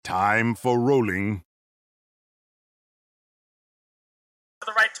Time for rolling.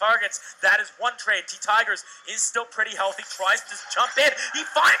 The right targets. That is one trade. T-Tigers is still pretty healthy. Tries to jump in. He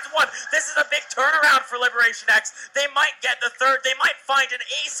finds one. This is a big turnaround for Liberation X. They might get the third. They might find an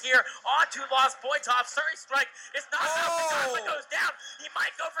ace here onto Lost Boy Top. Surrey Strike is not enough. The Godwin goes down. He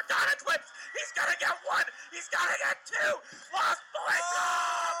might go for Donna Twips. He's gonna get one. He's gonna get two. Lost Boy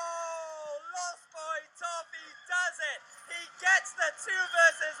Top. Lost Boy Top. He does it. He gets the 2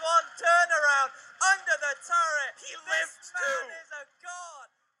 versus 1 turnaround under the turret. He lives This man is a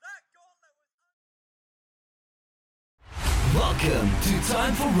god. That gauntlet was... Welcome to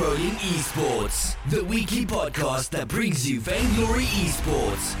Time for Rolling Esports, the weekly podcast that brings you Vainglory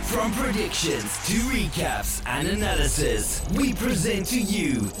Esports. From predictions to recaps and analysis, we present to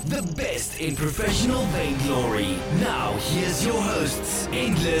you the best in professional Vainglory. Now here's your hosts,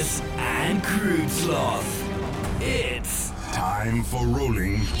 Endless and Crude Sloth. It's Time for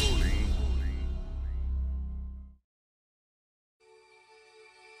rolling.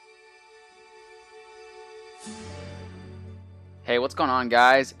 Hey, what's going on,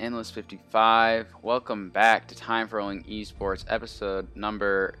 guys? Endless55. Welcome back to Time for Rolling Esports, episode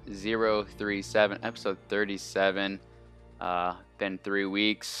number 037, episode 37. Been 3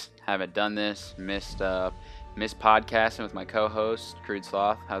 weeks. Haven't done this. Missed podcasting with my co-host, Crude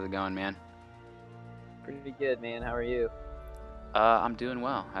Sloth. How's it going, man? Pretty good, man. How are you? I'm doing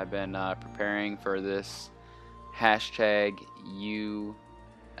well. I've been preparing for this hashtag ULC,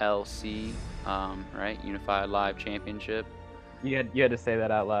 right? Unified Live Championship. You had to say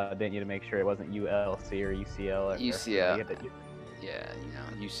that out loud, didn't you, to make sure it wasn't ULC or UCL? Yeah,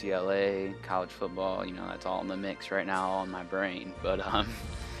 UCLA, college football, that's all in the mix right now, all in my brain. But,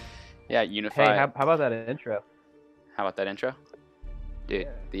 yeah, Unified. Hey, how about that intro? How about that intro? Dude,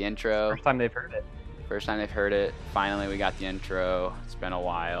 Yeah. The intro. First time they've heard it. First time they've heard it. Finally, we got the intro. It's been a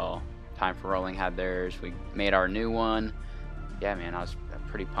while. Time for Rolling had theirs. We made our new one. Yeah, man, I was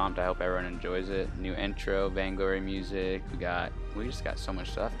pretty pumped. I hope everyone enjoys it. New intro, Vainglory music. We just got so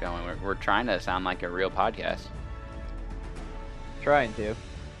much stuff going. We're trying to sound like a real podcast. Trying to.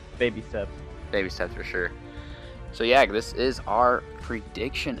 Baby steps. Baby steps for sure. So yeah, this is our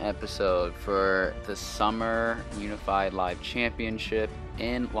prediction episode for the Summer Unified Live Championship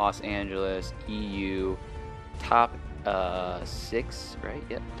in Los Angeles, EU. Top 6, right?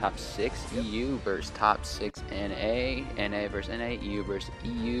 Yep, top 6 EU versus top 6 NA, NA versus NA, EU versus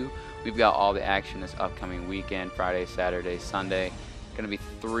EU. We've got all the action this upcoming weekend, Friday, Saturday, Sunday. Gonna be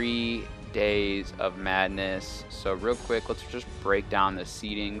 3 days of madness. So real quick, let's just break down the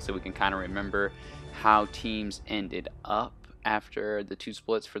seeding so we can kind of remember how teams ended up after the 2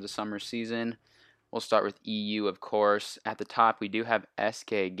 splits for the summer season. We'll start with EU, of course. At the top, we do have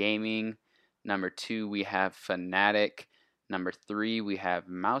SK Gaming. Number 2, we have Fnatic. Number 3, we have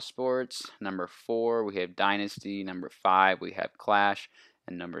Mousesports. Number 4, we have Dynasty. Number 5, we have Clash.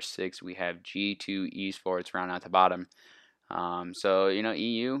 And number 6, we have G2 Esports round out the bottom. So,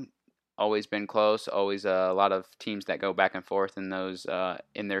 EU, always been close. Always a lot of teams that go back and forth in those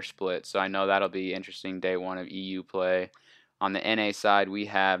in their splits. So I know that'll be interesting day 1 of EU play. On the NA side, we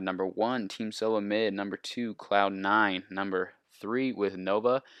have number 1, Team Solo Mid. Number 2, Cloud9. Number 3 with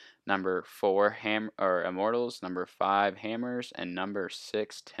Nova. Number 4, Immortals. Number 5, Hammers. And number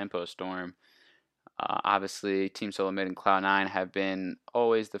 6, Tempo Storm. Obviously, Team Solo Mid and Cloud9 have been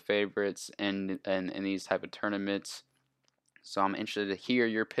always the favorites in these type of tournaments. So I'm interested to hear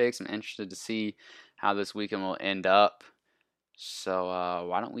your picks. I'm interested to see how this weekend will end up. So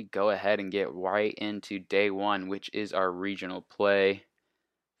why don't we go ahead and get right into day 1, which is our regional play.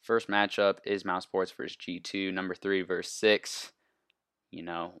 First matchup is Mousesports versus G2. Number 3 versus 6.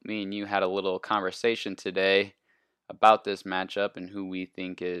 Me and you had a little conversation today about this matchup and who we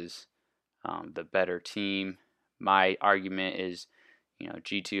think is the better team. My argument is,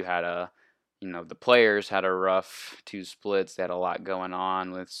 G2 had the players had a rough 2 splits. They had a lot going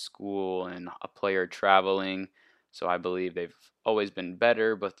on with school and a player traveling. So I believe they've always been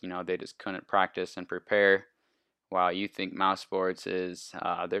better, but, they just couldn't practice and prepare. While you think Mousesports is,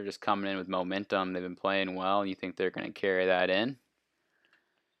 they're just coming in with momentum. They've been playing well. You think they're going to carry that in?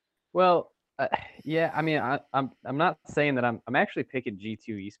 Well, yeah. I mean, I'm not saying that I'm actually picking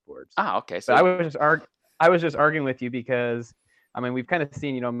G2 Esports. Okay. So but I was just arguing with you because we've kind of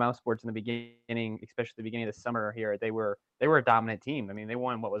seen Mousesports in the beginning, especially the beginning of the summer here. They were a dominant team. I mean, they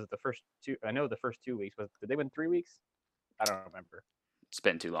won, what was it, the first 2? I know the first 2 weeks. Did they win 3 weeks? I don't remember. It's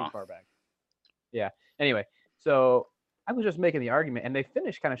been too long. Too far back. Yeah. Anyway, so I was just making the argument, and they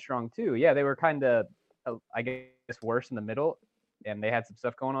finished kind of strong too. Yeah, they were kind of, I guess, worse in the middle, and they had some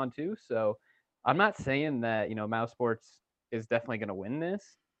stuff going on too. So I'm not saying that Mousesports is definitely going to win this.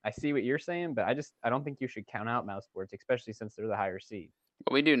 I see what you're saying, but I don't think you should count out Mouse Sports, especially since they're the higher seed.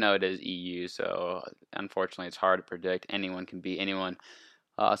 But we do know it is EU, so unfortunately it's hard to predict. Anyone can beat anyone.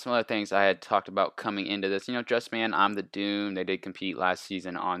 Some other things I had talked about coming into this, Just Man, I'm the Doom. They did compete last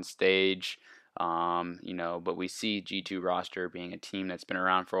season on stage, but we see G2 roster being a team that's been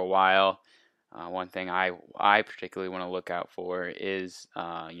around for a while. One thing I particularly want to look out for is,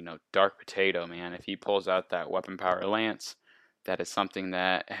 Dark Potato, man. If he pulls out that weapon power lance, that is something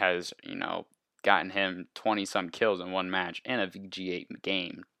that has, gotten him 20-some kills in one match in a VG8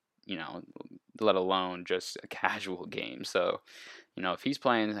 game, let alone just a casual game. So, if he's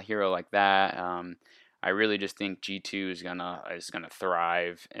playing a hero like that, I really just think G2 is gonna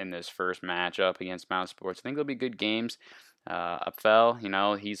thrive in this first matchup against Mouse Sports. I think they'll be good games. Upfel,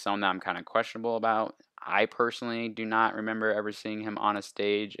 he's someone that I'm kind of questionable about. I personally do not remember ever seeing him on a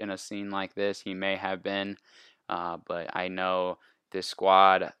stage in a scene like this. He may have been, but I know this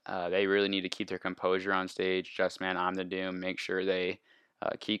squad, they really need to keep their composure on stage. Just Man, I'm the Doom. Make sure they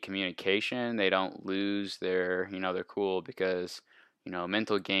keep communication. They don't lose their cool, because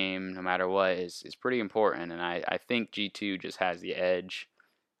mental game, no matter what, is pretty important. And I think G2 just has the edge.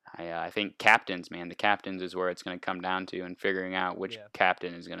 I think captains, man, the captains is where it's going to come down to, and figuring out which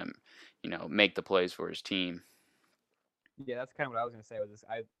captain is going to, make the plays for his team. Yeah, that's kind of what I was going to say. Was this?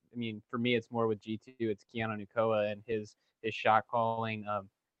 I mean, for me, it's more with G2. It's Keanu Nukoa and his shot calling,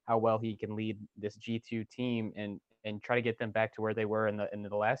 how well he can lead this G2 team and try to get them back to where they were in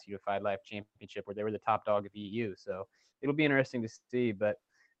the last Unified Live Championship, where they were the top dog of EU. So it'll be interesting to see, but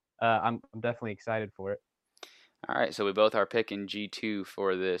I'm definitely excited for it. All right, so we both are picking G2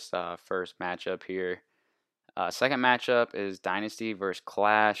 for this first matchup here. Second matchup is Dynasty versus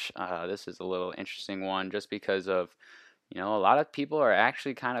Clash. This is a little interesting one just because of, a lot of people are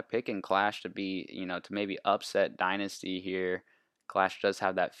actually kind of picking Clash to be, to maybe upset Dynasty here. Clash does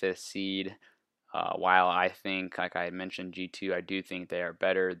have that 5th seed. While I think, like I mentioned, G2, I do think they are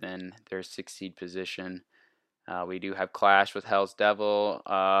better than their 6th seed position. We do have Clash with Hell's Devil,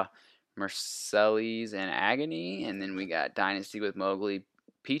 Mercedes, and Agony, and then we got Dynasty with Mowgli,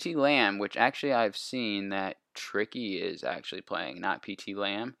 PT Lamb, which actually I've seen that Tricky is actually playing, not PT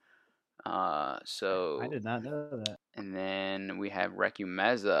Lamb. So I did not know that. And then we have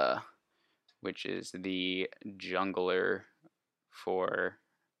Rekumeza, which is the jungler for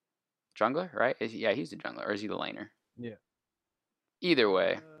jungler, right? He's the jungler, or is he the laner? Yeah. Either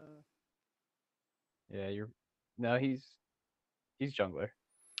way. Yeah, he's jungler.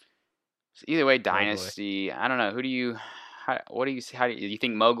 So either way, Dynasty. I don't know. What do you see? How do you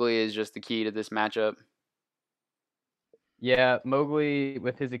think Mowgli is just the key to this matchup? Yeah, Mowgli,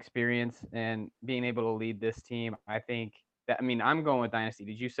 with his experience and being able to lead this team, I think that. I mean, I'm going with Dynasty.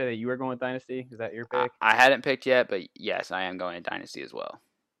 Did you say that you were going with Dynasty? Is that your pick? I hadn't picked yet, but yes, I am going to Dynasty as well.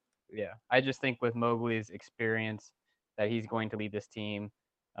 Yeah, I just think with Mowgli's experience that he's going to lead this team.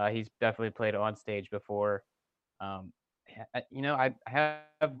 He's definitely played on stage before. I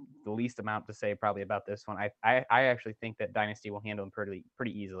have the least amount to say probably about this one. I actually think that Dynasty will handle him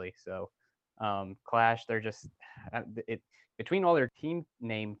pretty easily. So Clash, they're just between all their team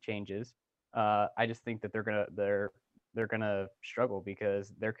name changes. I just think that they're gonna struggle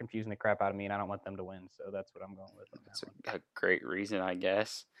because they're confusing the crap out of me, and I don't want them to win. So that's what I'm going with. That's a great reason, I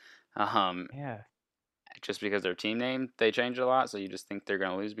guess. Yeah. Just because their team name they changed a lot, so you just think they're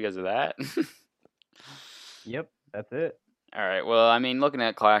gonna lose because of that? Yep, that's it. All right. Well, I mean, looking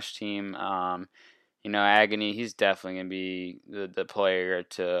at Clash team, Agony, he's definitely gonna be the player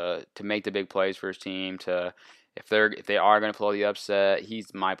to make the big plays for his team. If they are gonna pull the upset,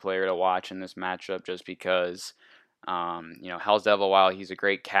 he's my player to watch in this matchup just because. Hell's Devil, while he's a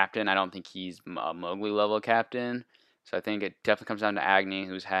great captain, I don't think he's a Mowgli level captain. So I think it definitely comes down to Agony,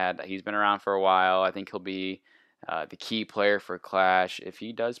 he's been around for a while. I think he'll be the key player for Clash. If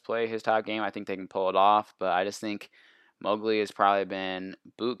he does play his top game, I think they can pull it off. But I just think Mowgli has probably been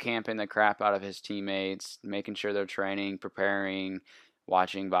boot camping the crap out of his teammates, making sure they're training, preparing,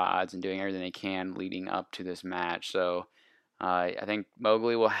 watching VODs, and doing everything they can leading up to this match. So I think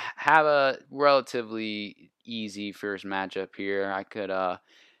Mowgli will have a relatively easy first matchup here. I could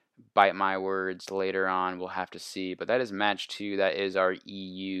bite my words later on. We'll have to see. But that is match 2. That is our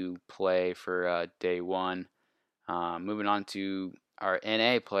EU play for day 1. Moving on to our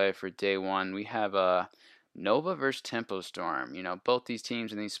NA play for day 1, we have Nova versus Tempo Storm. Both these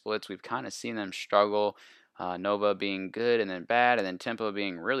teams in these splits, we've kind of seen them struggle. Nova being good and then bad, and then Tempo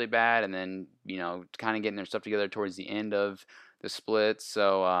being really bad, and then, kind of getting their stuff together towards the end of the splits.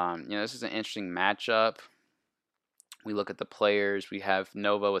 So, this is an interesting matchup. We look at the players. We have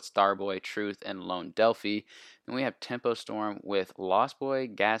Nova with Starboy, Truth, and Lone Delphi. And we have Tempo Storm with Lost Boy,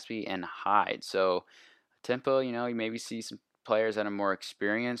 Gatsby, and Hyde. So Tempo, you maybe see some players that are more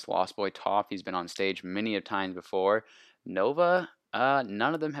experienced. Lost Boy Toph, he's been on stage many of times before. Nova,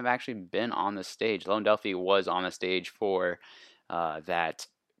 none of them have actually been on the stage. Lone Delphi was on the stage for that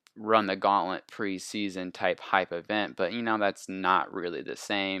run the gauntlet preseason type hype event, but that's not really the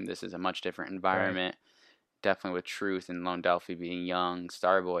same. This is a much different Right. environment. Definitely with Truth and Lone Delphi being young,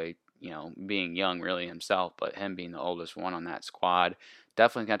 Starboy, being young really himself, but him being the oldest one on that squad.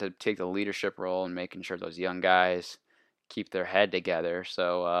 Definitely got to take the leadership role and making sure those young guys keep their head together.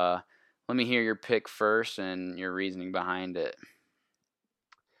 So let me hear your pick first and your reasoning behind it.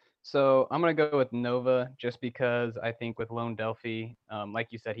 So I'm gonna go with Nova just because I think with Lone Delphi, like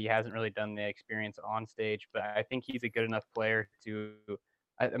you said, he hasn't really done the experience on stage, but I think he's a good enough player to.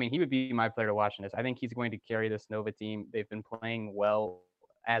 I mean, he would be my player to watch in this. I think he's going to carry this Nova team. They've been playing well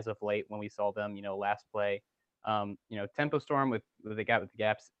as of late. When we saw them, last play, Tempo Storm with the gap with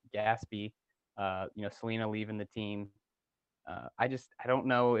the Gatsby, Selena leaving the team. I don't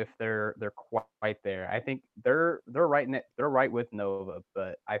know if they're quite there. I think they're they're right with Nova,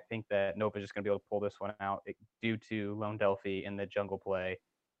 but I think that Nova's just gonna be able to pull this one out due to Lone Delphi and the jungle play.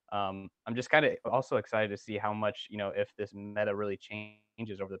 I'm just kind of also excited to see how much if this meta really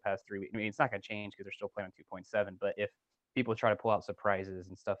changes over the past 3 weeks. I mean, it's not gonna change because they're still playing on 2.7, but if people try to pull out surprises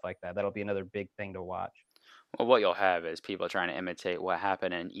and stuff like that, that'll be another big thing to watch. Well, what you'll have is people trying to imitate what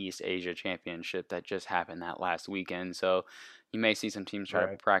happened in East Asia Championship that just happened that last weekend. So you may see some teams try to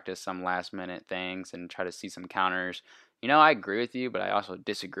Right. practice some last minute things and try to see some counters. I agree with you, but I also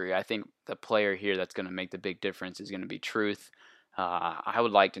disagree. I think the player here that's going to make the big difference is going to be Truth. I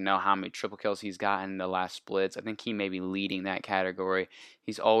would like to know how many triple kills he's gotten in the last splits. I think he may be leading that category.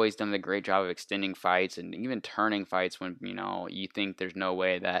 He's always done a great job of extending fights and even turning fights when you think there's no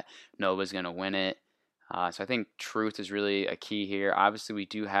way that Nova's going to win it. So I think Truth is really a key here. Obviously, we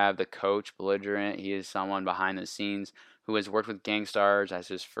do have the coach, Belligerent. He is someone behind the scenes who has worked with Gangstarz as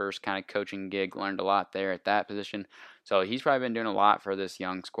his first kind of coaching gig, learned a lot there at that position. So he's probably been doing a lot for this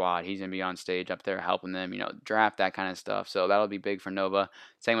young squad. He's going to be on stage up there helping them, draft, that kind of stuff. So that'll be big for Nova.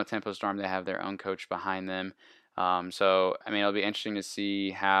 Same with Tempo Storm. They have their own coach behind them. It'll be interesting to see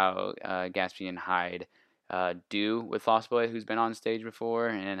how Gatsby and Hyde do with Lost Boy, who's been on stage before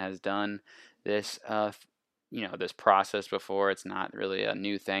and has done this this process before. It's not really a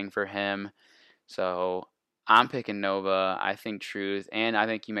new thing for him. So I'm picking Nova. I think Truth, and I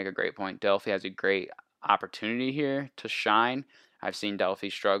think you make a great point. Delphi has a great opportunity here to shine. I've seen Delphi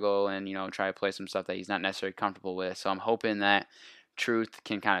struggle and try to play some stuff that he's not necessarily comfortable with. So I'm hoping that Truth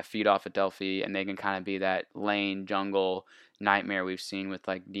can kind of feed off of Delphi and they can kind of be that lane jungle nightmare we've seen with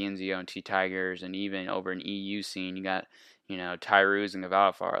like DNZO and T Tigers, and even over an EU scene you got Tyrus and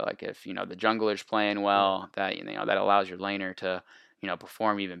Gavalfar. Like if the jungler's playing well, that that allows your laner to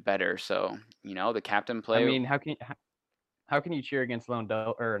perform even better. So the captain I play. mean, how can you cheer against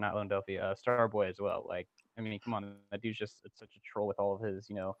or not Lone Delphi, Starboy as well? Like, I mean, come on, that dude's just it's such a troll with all of his,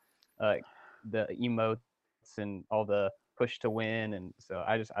 uh, the emotes and all the push to win, and so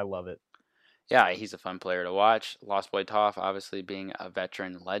I love it. Yeah, he's a fun player to watch. Lost Boy Toph, obviously being a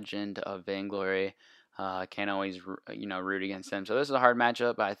veteran legend of Vainglory, can't always root against him. So this is a hard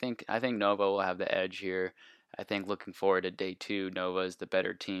matchup, but I think Nova will have the edge here. I think looking forward to day 2, Nova is the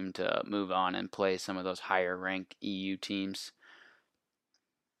better team to move on and play some of those higher ranked EU teams.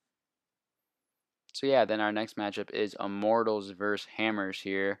 So yeah, then our next matchup is Immortals versus Hammers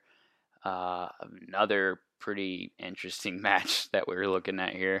here. Another pretty interesting match that we're looking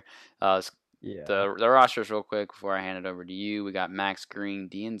at here. Yeah. The rosters real quick before I hand it over to you. We got Max Green,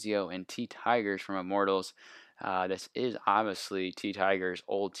 DNZO, and T Tigers from Immortals. This is obviously T Tigers'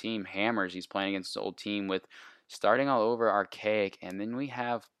 old team, Hammers. He's playing against his old team with Starting All Over, Archaic, and then we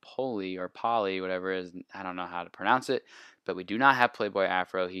have Polly or Polly, whatever it is. I don't know how to pronounce it, but we do not have Playboy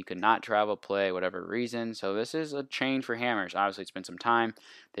Afro. He could not travel play, whatever reason. So this is a change for Hammers. Obviously, it's been some time.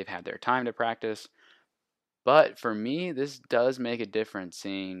 They've had their time to practice. But for me, this does make a difference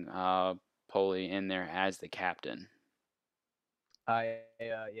seeing Polly in there as the captain. I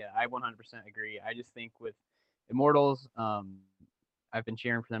 100% agree. I just think with Immortals, I've been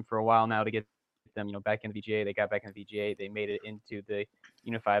cheering for them for a while now to get them, back in the VGA. They got back in the VGA. They made it into the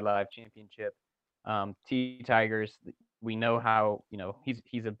Unified Live Championship. T Tigers, we know how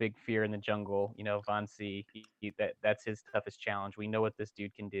he's a big fear in the jungle. Von C, that's his toughest challenge. We know what this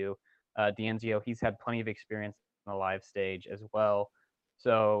dude can do. DNZO, he's had plenty of experience on the live stage as well.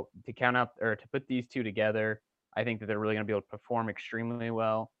 So to count out or to put these two together, I think that they're really going to be able to perform extremely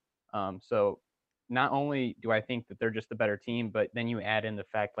well. So not only do I think that they're just the better team, but then you add in the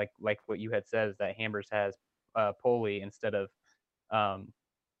fact, like what you had said, is that Hambers has Poli instead of um,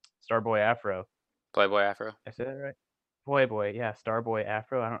 Starboy Afro. Playboy Afro. I said that right? Boy, yeah, Starboy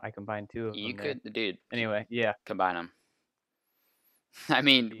Afro. I combined two of You them there. could, dude. Anyway, yeah, Combine them. I that'd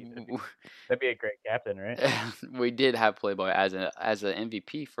mean, be, that'd be, that'd be a great captain, right? we did have Playboy as an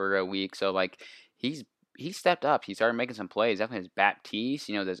MVP for a week, so like he stepped up. He started making some plays. Definitely his Baptiste,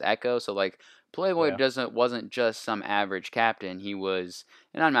 there's Echo. So like Playboy Yeah. wasn't just some average captain. He was,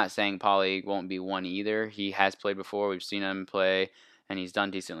 and I'm not saying Pauly won't be one either. He has played before. We've seen him play, and he's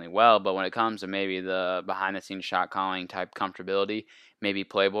done decently well. But when it comes to maybe the behind the scenes shot calling type comfortability, maybe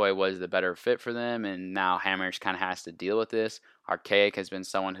Playboy was the better fit for them, and now Hammers kind of has to deal with this. Archaic has been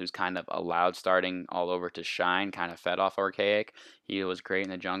someone who's kind of allowed starting all over to shine, kind of fed off Archaic. He was great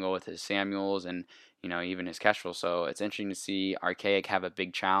in the jungle with his Samuels and even his Kestrel. So it's interesting to see Archaic have a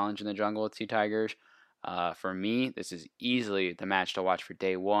big challenge in the jungle with Sea Tigers. For me, this is easily the match to watch for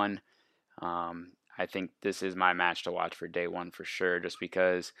day one. I think this is my match to watch for day one for sure, just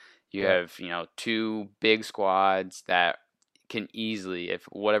because you have, two big squads that can easily, if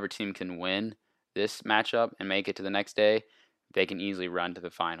whatever team can win this matchup and make it to the next day, they can easily run to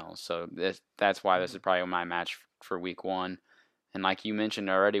the finals. So that's why this is probably my match for week one. And like you mentioned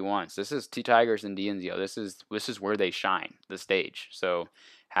already once, this is T Tigers and Dienzio. This is where they shine, the stage. So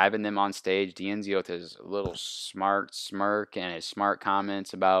having them on stage, Dienzio with his little smart smirk and his smart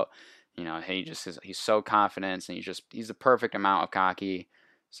comments about, he's so confident and he's the perfect amount of cocky.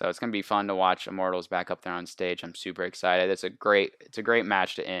 So it's gonna be fun to watch Immortals back up there on stage. I'm super excited. It's a great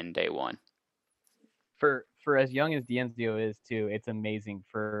match to end day one. For as young as Dienzio is too, it's amazing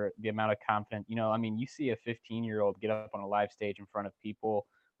for the amount of confidence. You see a 15-year-old get up on a live stage in front of people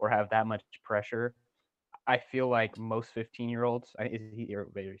or have that much pressure. I feel like most 15-year-olds, is he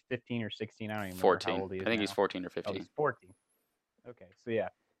 15 or 16? I don't even remember 14. how old he is I think now. he's 14 or Oh, 15. he's 14. Okay, so yeah.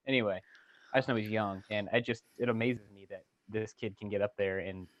 Anyway, I just know he's young, and it amazes me that this kid can get up there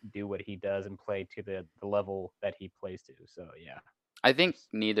and do what he does and play to the level that he plays to. So yeah. I think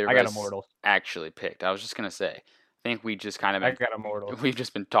neither I of got us Immortals. actually picked. I was just gonna say. I think we just kind of I got Immortals. we've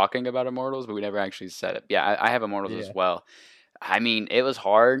just been talking about Immortals, but we never actually said it. Yeah, I have Immortals as Yeah. well. I mean, it was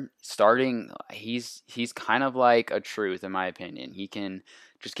hard starting. He's kind of like a truth in my opinion. He can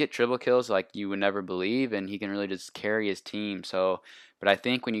just get triple kills like you would never believe, and he can really just carry his team. So, but I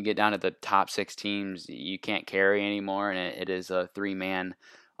think when you get down to the top 6 teams, you can't carry anymore, and it is a 3-man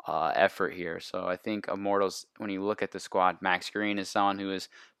effort here. So I think Immortals, when you look at the squad, Max Green is someone who is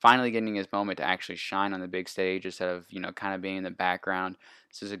finally getting his moment to actually shine on the big stage instead of kind of being in the background.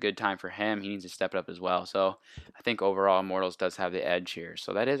 This is a good time for him. He needs to step it up as well. So I think overall Immortals does have the edge here.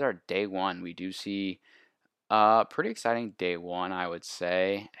 So that is our day one. We do see pretty exciting day one, I would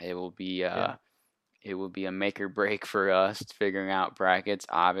say. It will be it will be a make or break for us figuring out brackets.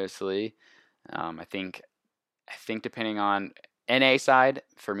 Obviously, I think depending on NA side,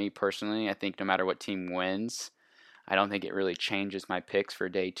 for me personally, I think no matter what team wins, I don't think it really changes my picks for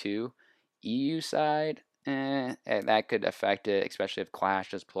day two. EU side, that could affect it, especially if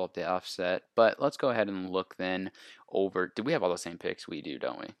Clash does pull up the offset. But let's go ahead and look then over. Do we have all the same picks? We do,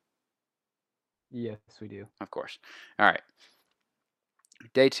 don't we? Yes, we do. Of course. All right.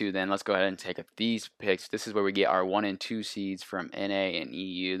 Day two, then, let's go ahead and take up these picks. This is where we get our 1 and 2 seeds from NA and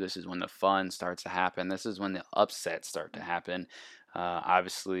EU. This is when the fun starts to happen. This is when the upsets start to happen.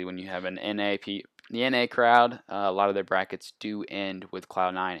 Obviously, when you have the NA crowd, a lot of their brackets do end with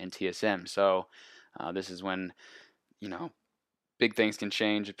Cloud9 and TSM. So this is when, big things can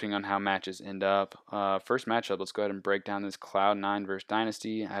change depending on how matches end up. First matchup, let's go ahead and break down this Cloud9 versus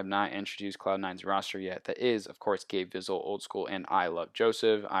Dynasty. I have not introduced Cloud9's roster yet. That is, of course, Gabe Vizzle, Old School, and I Love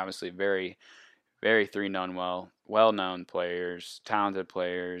Joseph. Obviously, very, very well-known players, talented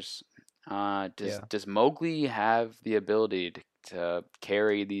players. Does Mowgli have the ability to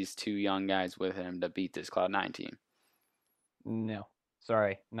carry these two young guys with him to beat this Cloud9 team? No,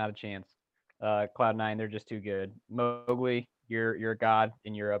 sorry, not a chance. Cloud9, they're just too good. Mowgli, you're a god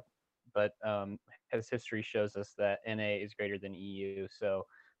in Europe, but as history shows us that NA is greater than EU. So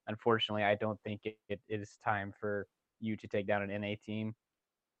unfortunately, I don't think it is time for you to take down an NA team.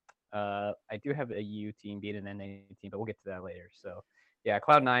 I do have a EU team beat an NA team, but we'll get to that later. So yeah,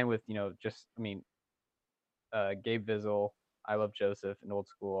 Cloud9 with Gabe Vizzle, I Love Joseph, and Old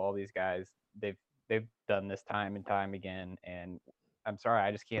School. All these guys, they've done this time and time again, and I'm sorry,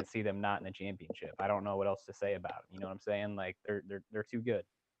 I just can't see them not in the championship. I don't know what else to say about them. You know what I'm saying? Like they're too good.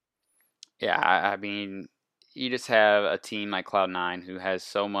 Yeah, I mean, you just have a team like Cloud9 who has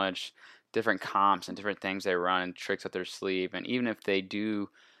so much different comps and different things they run and tricks up their sleeve, and even if they do,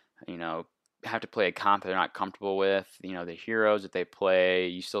 have to play a comp that they're not comfortable with. You know, the heroes that they play,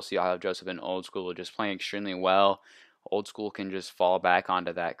 you still see Olive Joseph and Old School just playing extremely well. Old School can just fall back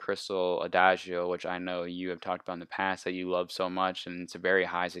onto that Crystal Adagio, which I know you have talked about in the past that you love so much, and it's a very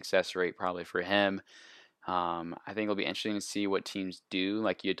high success rate probably for him. I think it'll be interesting to see what teams do.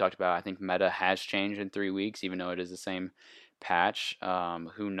 Like you had talked about, I think meta has changed in 3 weeks, even though it is the same patch.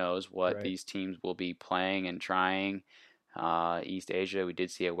 Who knows what Right. these teams will be playing and trying. East Asia, we did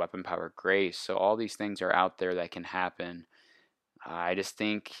see a weapon power Grace. So all these things are out there that can happen. I just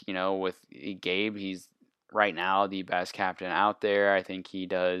think, with Gabe, he's right now the best captain out there. I think he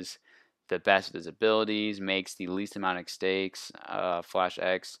does the best with his abilities, makes the least amount of mistakes. Flash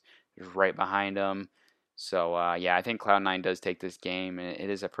X is right behind him. So, yeah, I think Cloud9 does take this game, and it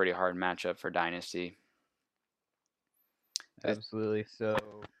is a pretty hard matchup for Dynasty. Absolutely. So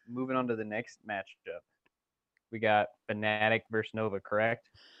moving on to the next matchup, we got Fnatic versus Nova, correct?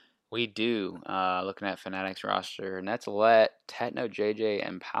 We do. Looking at Fnatic's roster, Netzalet, Tetno JJ,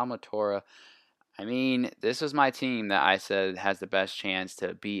 and Palmatora. I mean, this was my team that I said has the best chance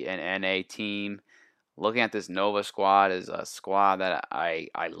to beat an NA team. Looking at this Nova squad is a squad that I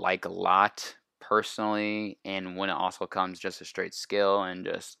like a lot personally, and when it also comes just to straight skill and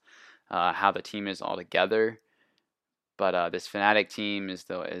just how the team is all together. But this Fnatic team is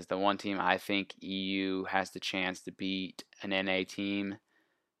the one team I think EU has the chance to beat an NA team.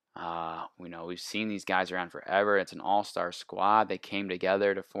 We've seen these guys around forever. It's an all-star squad. They came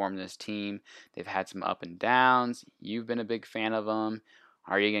together to form this team. They've had some up and downs. You've been a big fan of them.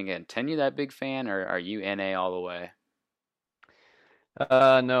 Are you going to continue that big fan, or are you NA all the way?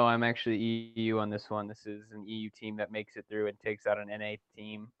 No, I'm actually EU on this one. This is an EU team that makes it through and takes out an NA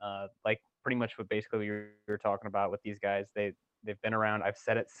team. Like pretty much what basically you were talking about with these guys. They've been around. I've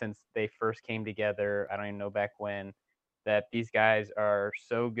said it since they first came together. I don't even know back when. That these guys are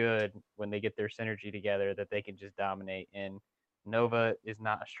so good when they get their synergy together that they can just dominate. And Nova is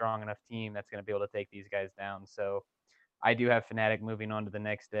not a strong enough team that's going to be able to take these guys down. So I do have Fnatic moving on to the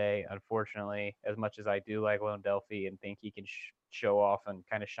next day. Unfortunately, as much as I do like Lone Delphi and think he can show off and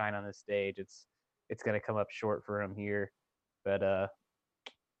kind of shine on the stage, it's going to come up short for him here. But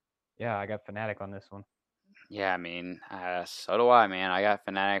yeah, I got Fnatic on this one. Yeah, I mean, so do I, man. I got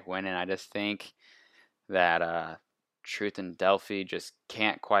Fnatic winning. I just think that Truth and Delphi just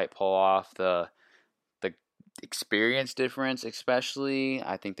can't quite pull off the experience difference, especially.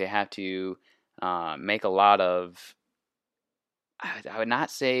 I think they have to make a lot of, I would not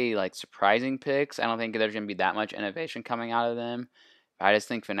say like surprising picks. I don't think there's going to be that much innovation coming out of them. I just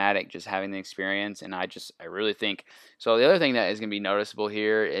think Fnatic just having the experience, and I really think so. The other thing that is going to be noticeable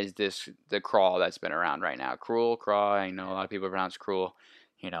here is the crawl that's been around right now. Cruel crawl. I know a lot of people pronounce cruel.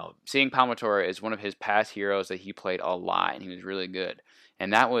 Seeing Palmatora is one of his past heroes that he played a lot, and he was really good.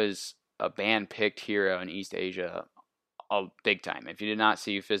 And that was a ban-picked hero in East Asia, a big time. If you did not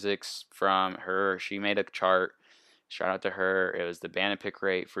see physics from her, she made a chart. Shout out to her. It was the ban and pick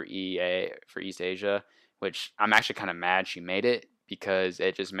rate for East Asia, which I'm actually kind of mad she made it because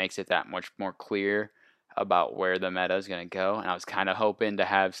it just makes it that much more clear about where the meta is going to go. And I was kind of hoping to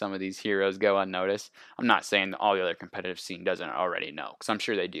have some of these heroes go unnoticed. I'm not saying that all the other competitive scene doesn't already know, because I'm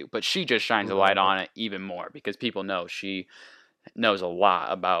sure they do. But she just shines a light on it even more because people know she knows a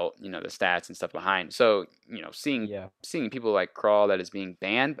lot about the stats and stuff behind. So seeing people like Crawl that is being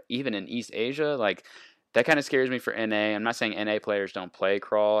banned even in East Asia, like that kind of scares me for NA. I'm not saying NA players don't play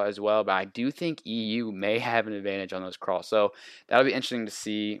Crawl as well, but I do think EU may have an advantage on those Crawl. So that'll be interesting to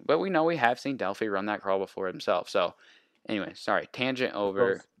see. But we know we have seen Delphi run that Crawl before himself. So anyway, sorry, tangent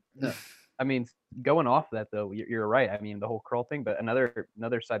over. No. I mean, going off that though, you're right. I mean, the whole Crawl thing, but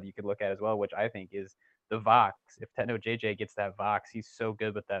another side you could look at as well, which I think is the Vox. If Tetno JJ gets that Vox, he's so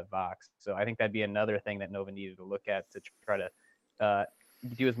good with that Vox. So I think that'd be another thing that Nova needed to look at to try to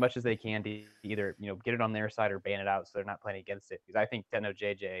do as much as they can to either get it on their side or ban it out so they're not playing against it. Because I think Tetno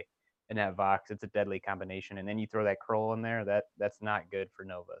JJ and that Vox, it's a deadly combination. And then you throw that Kroll in there, that's not good for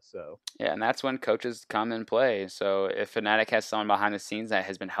Nova. So yeah, and that's when coaches come and play. So if Fnatic has someone behind the scenes that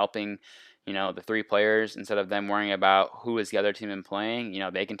has been helping the three players, instead of them worrying about who is the other team in playing,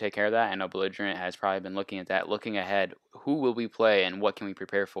 they can take care of that. I know Belligerent has probably been looking at that, looking ahead. Who will we play and what can we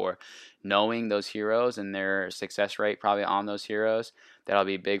prepare for? Knowing those heroes and their success rate probably on those heroes, that'll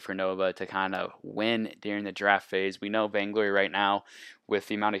be big for Nova to kind of win during the draft phase. We know Vainglory right now, with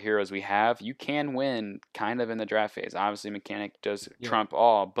the amount of heroes we have, you can win kind of in the draft phase. Obviously, mechanic does trump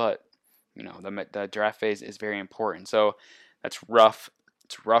all, but the draft phase is very important. So that's rough.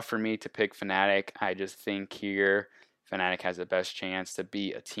 It's rough for me to pick Fnatic. I just think here Fnatic has the best chance to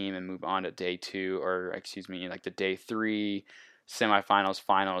beat a team and move on to day 2, or excuse me, like the day 3 semifinals,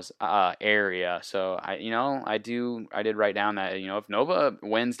 finals area. So I did write down that if Nova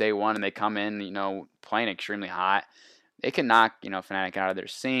wins day one and they come in playing extremely hot, they can knock Fnatic out of their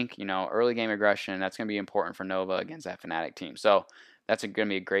sync. Early game aggression, that's going to be important for Nova against that Fnatic team. So that's going to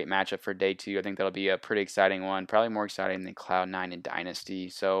be a great matchup for day two. I think that'll be a pretty exciting one, probably more exciting than Cloud9 and Dynasty.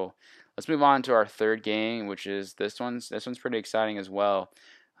 So let's move on to our third game, which is this one's pretty exciting as well.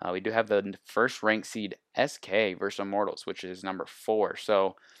 We do have the first ranked seed SK versus Immortals, which is number 4.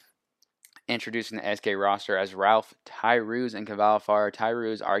 So introducing the SK roster as Ralph, Tyroos, and Cavalifar.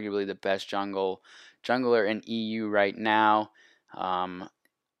 Tyroos arguably the best jungler in EU right now. I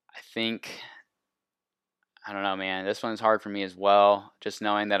don't know, man. This one's hard for me as well. Just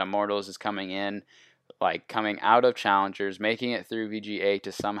knowing that Immortals is coming out of Challengers, making it through VG8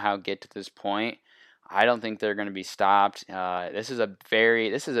 to somehow get to this point. I don't think they're going to be stopped. This is a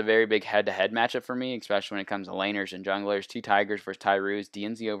very big head-to-head matchup for me, especially when it comes to laners and junglers. T-Tigers versus Tyroos,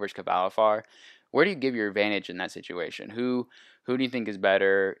 DNZO versus Cavalifar. Where do you give your advantage in that situation? Who do you think is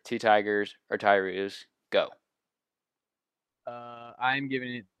better, T-Tigers or Tyroos? Go. I'm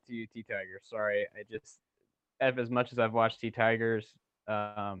giving it to T-Tigers. Sorry, as much as I've watched T-Tigers,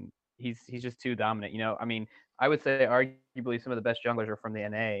 he's just too dominant. I would say arguably some of the best junglers are from the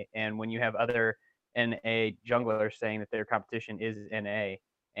NA, and when you have other NA junglers saying that their competition is NA,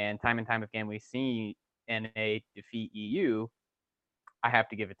 and time again we see NA defeat EU, I have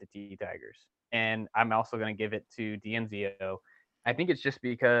to give it to T-Tigers. And I'm also going to give it to DNZO. I think it's just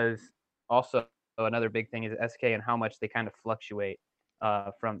because also another big thing is SK and how much they kind of fluctuate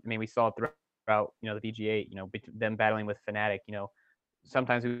we saw it throughout, the VG8, them battling with Fnatic,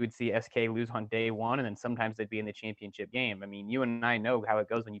 sometimes we would see SK lose on day one, and then sometimes they'd be in the championship game. You and I know how it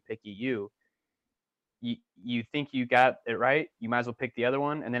goes when you pick EU. You think you got it right, you might as well pick the other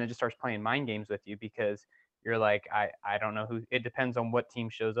one, and then it just starts playing mind games with you because you're like, I don't know who. It depends on what team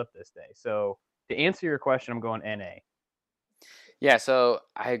shows up this day. So to answer your question, I'm going NA. Yeah, so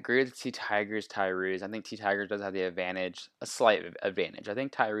I agree with T-Tigers, Tyroos. I think T-Tigers does have the advantage, a slight advantage. I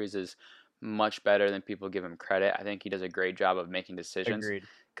think Tyroos is much better than people give him credit. I think he does a great job of making decisions. Agreed.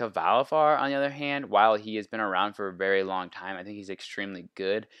 Cavalifar, on the other hand, while he has been around for a very long time, I think he's extremely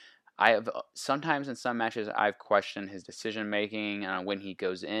good. I have sometimes in some matches I've questioned his decision making when he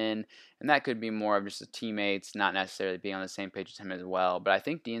goes in, and that could be more of just his teammates not necessarily being on the same page as him as well. But I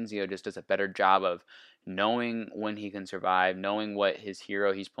think DNZO just does a better job of knowing when he can survive, knowing what his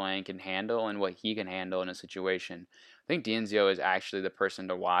hero he's playing can handle, and what he can handle in a situation. I think DNZO is actually the person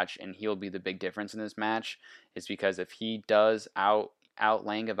to watch, and he'll be the big difference in this match. Is because if he does outlane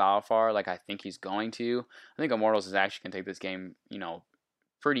Cavalifar like I think he's going to, I think Immortals is actually going to take this game,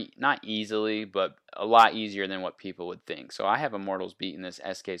 pretty, not easily, but a lot easier than what people would think. So I have Immortals beating this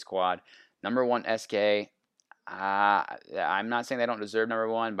SK squad. Number 1 SK. I'm not saying they don't deserve number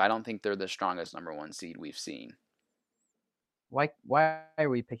 1, but I don't think they're the strongest number 1 seed we've seen. Why are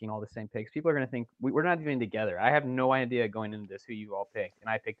we picking all the same picks? People are going to think we're not even together. I have no idea going into this who you all picked, and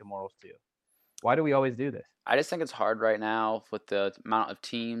I picked Immortals too. Why do we always do this? I just think it's hard right now with the amount of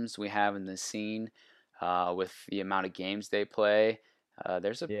teams we have in the scene, with the amount of games they play.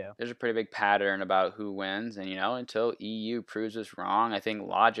 There's a pretty big pattern about who wins, and until EU proves us wrong, I think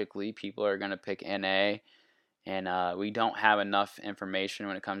logically people are going to pick NA, and we don't have enough information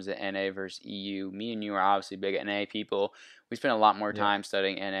when it comes to NA versus EU. Me and you are obviously big NA people. We spend a lot more time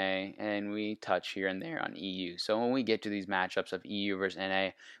studying NA, and we touch here and there on EU. So when we get to these matchups of EU versus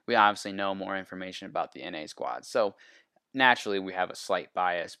NA, we obviously know more information about the NA squad. So naturally we have a slight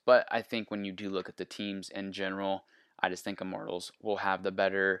bias, but I think when you do look at the teams in general, I just think Immortals will have the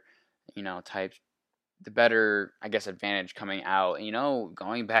better, I guess, advantage coming out.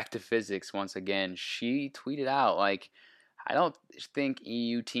 Going back to physics once again, she tweeted out, I don't think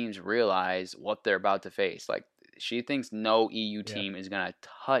EU teams realize what they're about to face. She thinks no EU team is going to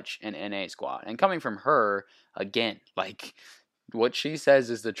touch an NA squad. And coming from her, again, what she says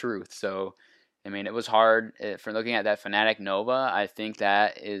is the truth. So, it was hard for looking at that Fnatic Nova. I think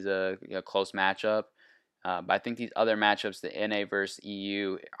that is a close matchup. But I think these other matchups, the NA versus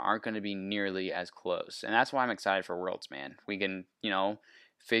EU, aren't going to be nearly as close. And that's why I'm excited for Worlds, man. We can,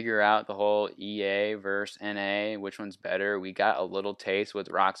 figure out the whole EA versus NA, which one's better. We got a little taste with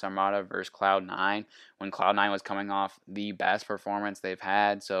Rox Armada versus Cloud9 when Cloud9 was coming off the best performance they've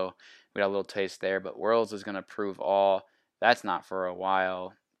had. So we got a little taste there. But Worlds is going to prove all. That's not for a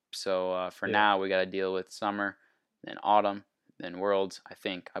while. So for now, we got to deal with summer, then autumn, then Worlds,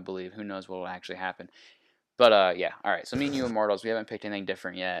 I believe. Who knows what will actually happen. But all right. So me and you Immortals, we haven't picked anything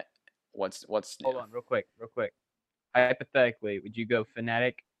different yet. What's Hold on, real quick. Hypothetically, would you go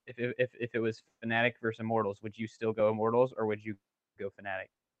Fnatic if it was Fnatic versus Immortals, would you still go Immortals or would you go Fnatic?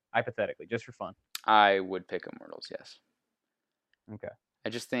 Hypothetically, just for fun. I would pick Immortals, yes. Okay. I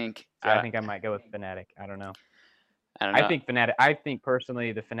just think See, I think I might go with Fnatic. I don't know. I don't know. I think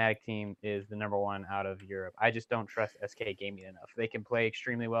personally the Fnatic team is the number one out of Europe. I just don't trust SK Gaming enough. They can play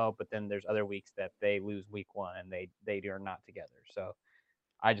extremely well, but then there's other weeks that they lose week one and they are not together. So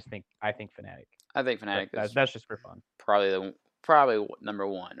I think Fnatic. I think Fnatic is That's just for fun. Probably number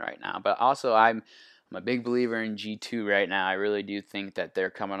one right now. But also I'm a big believer in G2 right now. I really do think that they're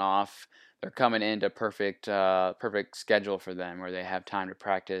coming into perfect schedule for them where they have time to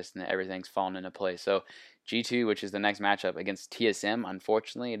practice and everything's falling into place. So G2, which is the next matchup against TSM,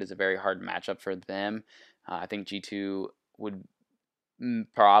 unfortunately, it is a very hard matchup for them. I think G2 would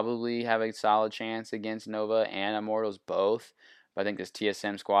probably have a solid chance against Nova and Immortals both. But I think this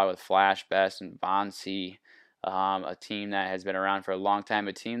TSM squad with Flash, Best, and Vonsi, a team that has been around for a long time,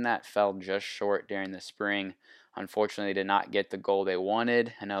 a team that fell just short during the spring. Unfortunately, did not get the goal they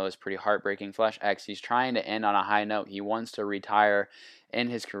wanted. I know it was pretty heartbreaking. Flash X, he's trying to end on a high note. He wants to retire in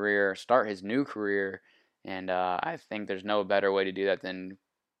his career, start his new career, and I think there's no better way to do that than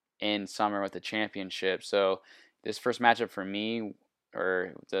in summer with the championship. So this first matchup for me,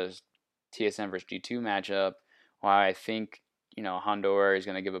 or the TSM versus G2 matchup, while I think Hondour is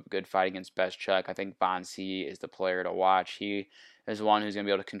going to give a good fight against Best Chuck, I think Vonsi is the player to watch. He is the one who's going to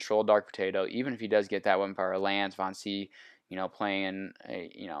be able to control Dark Potato, even if he does get that weapon power lands. Vonsi, playing,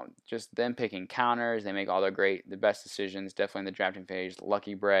 just them picking counters. They make all the best decisions, definitely in the drafting phase.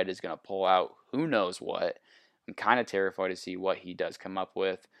 Lucky Bread is going to pull out who knows what. I'm kind of terrified to see what he does come up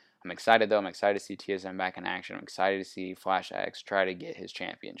with. I'm excited, though. I'm excited to see TSM back in action. I'm excited to see Flash X try to get his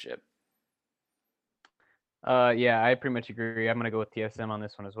championship. Yeah, I pretty much agree. I'm gonna go with TSM on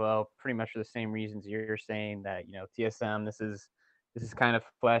this one as well. Pretty much for the same reasons you're saying that TSM. This is kind of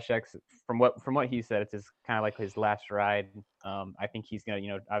Flash X from what he said. It's kind of like his last ride. I think he's gonna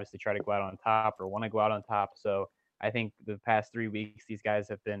obviously try to go out on top or want to go out on top. So I think the past 3 weeks these guys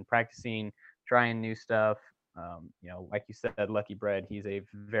have been practicing, trying new stuff. Like you said, Lucky Bread. He's a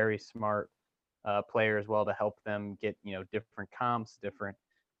very smart player as well to help them get different comps, different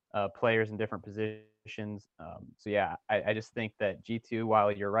players in different positions. So yeah, I just think that G2,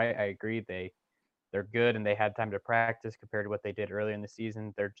 while you're right, I agree they're good and they had time to practice compared to what they did earlier in the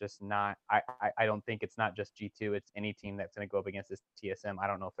season. They're just not. I don't think it's not just G2. It's any team that's going to go up against this TSM. I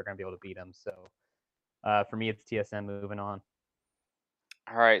don't know if they're going to be able to beat them. So for me, it's TSM moving on.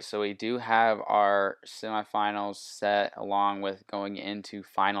 All right, so we do have our semifinals set along with going into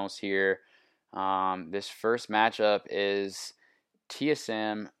finals here. This first matchup is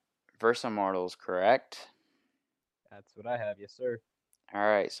TSM versus Immortals, correct? That's what I have, yes, sir. All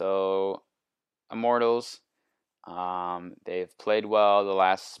right, so Immortals, they've played well the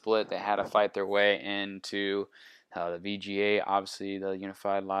last split. They had to fight their way into the VGA, obviously the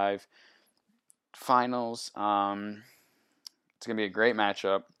Unified Live finals. It's going to be a great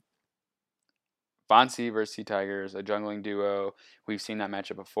matchup. Vonsi versus T-Tigers, a jungling duo. We've seen that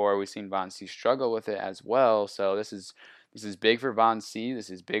matchup before. We've seen Vonsi struggle with it as well. So this is big for Vonsi. This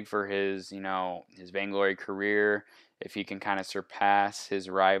is big for his, his Vainglory career. If he can kind of surpass his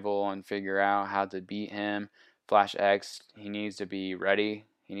rival and figure out how to beat him, Flash X, he needs to be ready.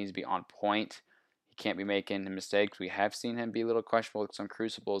 He needs to be on point. He can't be making mistakes. We have seen him be a little questionable with some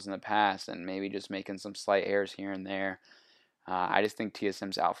Crucibles in the past and maybe just making some slight errors here and there. I just think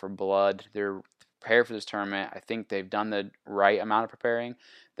TSM's out for blood. They're prepared for this tournament. I think they've done the right amount of preparing.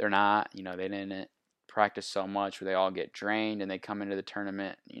 They're not, they didn't practice so much where they all get drained and they come into the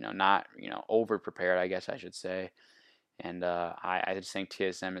tournament, not, over prepared, I guess I should say. And I just think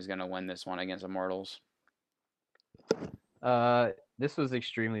TSM is going to win this one against Immortals. This was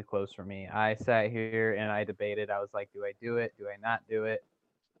extremely close for me. I sat here and I debated. I was like, do I do it? Do I not do it?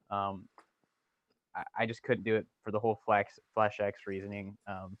 I just couldn't do it for the whole Flash X reasoning.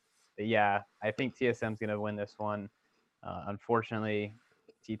 But yeah, I think TSM's going to win this one. Unfortunately,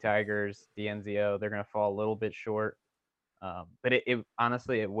 T-Tigers, DNZO, they're going to fall a little bit short. But it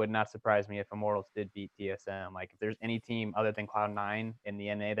honestly, it would not surprise me if Immortals did beat TSM. Like, if there's any team other than Cloud9 in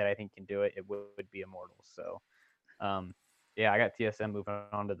the NA that I think can do it, it would be Immortals. So, yeah, I got TSM moving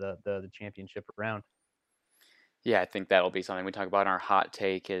on to the championship round. Yeah, I think that'll be something we talk about in our hot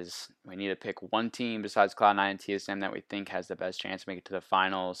take is we need to pick one team besides Cloud9 and TSM that we think has the best chance to make it to the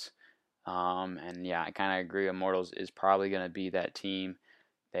finals. And yeah, I kind of agree. Immortals is probably going to be that team.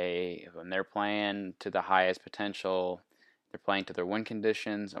 When they're playing to the highest potential, they're playing to their win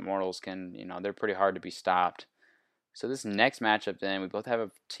conditions. Immortals can, they're pretty hard to be stopped. So this next matchup then, we both have a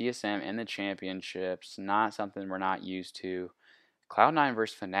TSM in the championships, not something we're not used to. Cloud9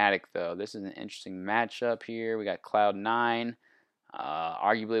 versus Fnatic, though. This is an interesting matchup here. We got Cloud9,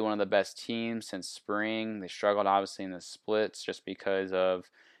 arguably one of the best teams since spring. They struggled, obviously, in the splits just because of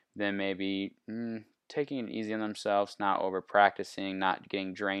them maybe taking it easy on themselves, not over practicing, not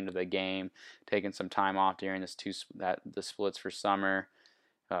getting drained of the game, taking some time off during the splits for summer.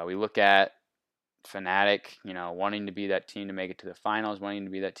 We look at Fnatic, wanting to be that team to make it to the finals, wanting to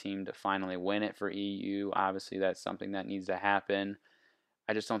be that team to finally win it for EU. Obviously, that's something that needs to happen.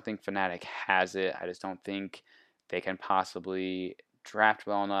 I just don't think Fnatic has it. I just don't think they can possibly draft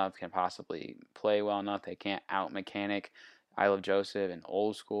well enough, can possibly play well enough. They can't out-mechanic iLoveJoseph and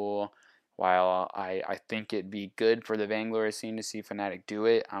Old School. While I think it'd be good for the Vainglory scene to see Fnatic do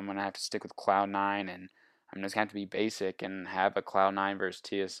it, I'm going to have to stick with Cloud9, and I'm just going to have to be basic and have a Cloud9 versus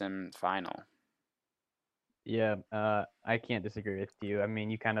TSM final. Yeah, I can't disagree with you. I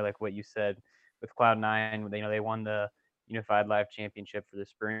mean, you kind of like what you said with Cloud9. They won the Unified Live Championship for the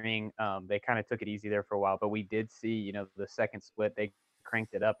spring. They kind of took it easy there for a while, but we did see, the second split, they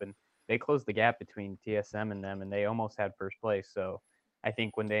cranked it up and they closed the gap between TSM and them, and they almost had first place. So I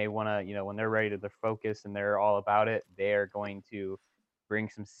think when they want to, when they're ready to their focus and they're all about it, they're going to bring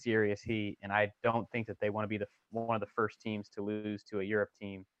some serious heat. And I don't think that they want to be one of the first teams to lose to a Europe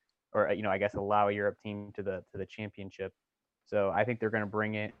team, or I guess allow a Europe team to the championship. So I think they're going to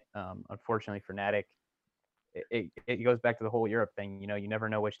bring it. Unfortunately, Fnatic, it goes back to the whole Europe thing. You never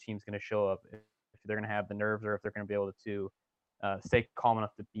know which team's going to show up, if they're going to have the nerves or if they're going to be able to stay calm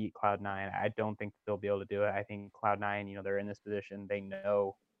enough to beat Cloud9. I don't think they'll be able to do it. I think Cloud9, they're in this position. They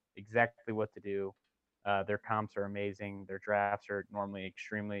know exactly what to do. Their comps are amazing. Their drafts are normally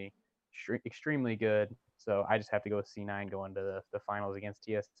extremely good. So I just have to go with C9 going to the finals against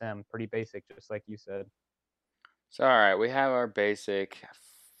TSM. Pretty basic, just like you said. So all right, we have our basic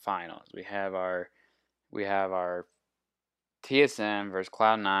finals. We have our TSM versus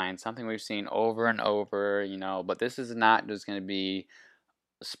Cloud9, something we've seen over and over, but this is not just going to be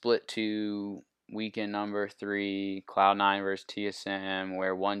split 2 weekend number 3, Cloud9 versus TSM,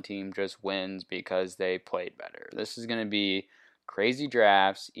 where one team just wins because they played better. This is going to be crazy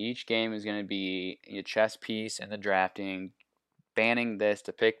drafts. Each game is going to be a chess piece in the drafting, banning this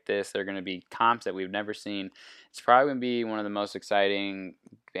to pick this. They're going to be comps that we've never seen. It's probably going to be one of the most exciting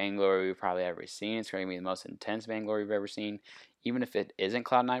Vainglory we've probably ever seen. It's going to be the most intense Vainglory we've ever seen. Even if it isn't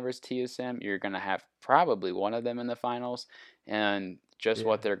Cloud9 versus TSM, you're going to have probably one of them in the finals, and just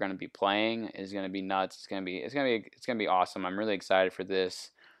what they're going to be playing is going to be nuts. It's going to be awesome. I'm really excited for this.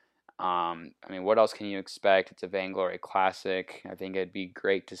 I mean, what else can you expect? It's a Vainglory Classic. I think it'd be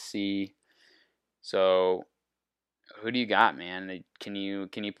great to see. So, who do you got, man? Can you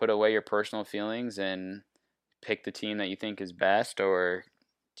put away your personal feelings and pick the team that you think is best, or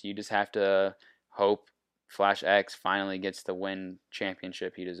do you just have to hope Flash X finally gets the win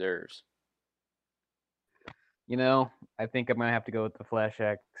championship he deserves? I think I'm going to have to go with the Flash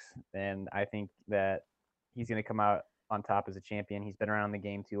X, and I think that he's going to come out on top as a champion. He's been around the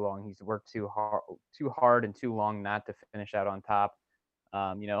game too long. He's worked too hard and too long not to finish out on top.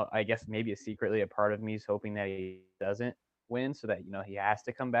 I guess maybe secretly a part of me is hoping that he doesn't win, so that he has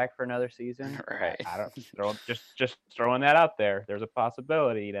to come back for another season. Right. I don't just throwing that out there. There's a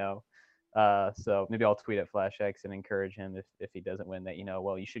possibility, So maybe I'll tweet at Flash X and encourage him if he doesn't win that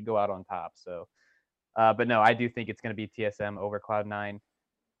well, you should go out on top. So, but no, I do think it's going to be TSM over Cloud9,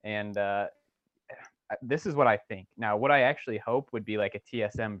 and this is what I think. Now, what I actually hope would be like a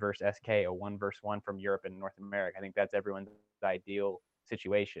TSM versus SK, a 1-versus-1 from Europe and North America. I think that's everyone's ideal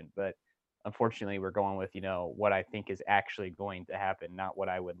situation, but unfortunately we're going with what I think is actually going to happen, not what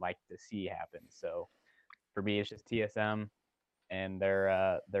I would like to see happen. So for me, it's just TSM, and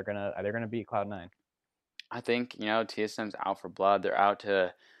they're gonna beat Cloud9. I think TSM's out for blood. They're out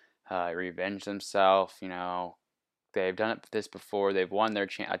to revenge themselves. They've done this before. They've won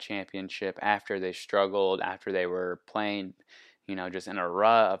a championship after they struggled, after they were playing just in a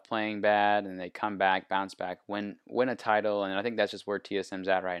rut of playing bad, and they come back, bounce back, win a title. And I think that's just where TSM's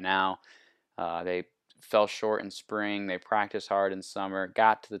at right now. They fell short in spring. They practiced hard in summer,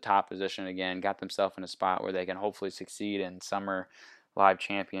 got to the top position again, got themselves in a spot where they can hopefully succeed in summer live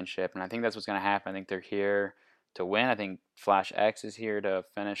championship. And I think that's what's going to happen. I think they're here to win. I think Flash X is here to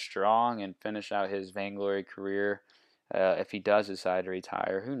finish strong and finish out his Vainglory career. If he does decide to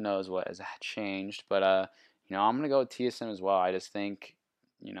retire, who knows what has changed. But I'm going to go with TSM as well. I just think,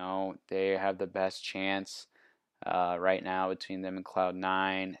 they have the best chance right now between them and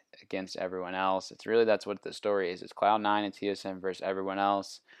Cloud9 against everyone else. That's what the story is. It's Cloud9 and TSM versus everyone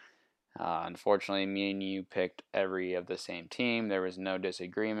else. Unfortunately, me and you picked every of the same team. There was no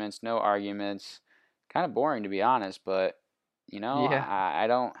disagreements, no arguments. Kind of boring, to be honest, but Yeah. I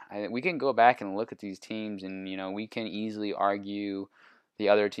don't. We can go back and look at these teams, and we can easily argue the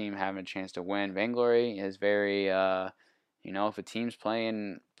other team having a chance to win. Vainglory is very, if a team's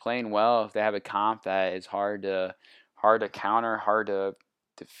playing well, if they have a comp that is hard to counter, hard to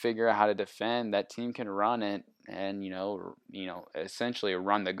figure out how to defend, that team can run it and essentially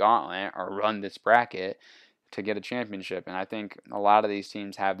run the gauntlet or run this bracket to get a championship. And I think a lot of these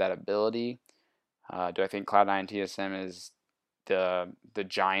teams have that ability. Do I think Cloud9 and TSM is the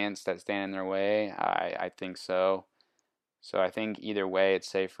giants that stand in their way? I think so. So I think either way, it's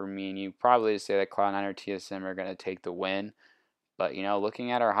safe for me and you probably to say that Cloud9 or TSM are going to take the win. But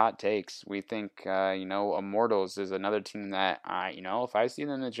looking at our hot takes, we think Immortals is another team that if I see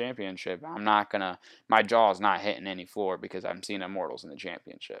them in the championship, my jaw's not hitting any floor because I'm seeing Immortals in the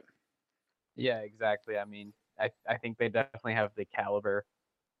championship. Yeah, exactly. I mean, I think they definitely have the caliber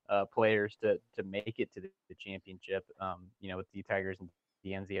players to make it to the championship. With the Tigers and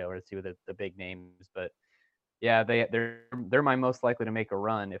DNZO are two of the big names. But yeah, they're my most likely to make a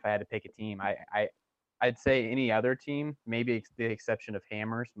run if I had to pick a team. I'd say any other team, maybe the exception of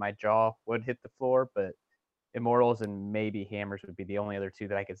Hammers, my jaw would hit the floor, but Immortals and maybe Hammers would be the only other two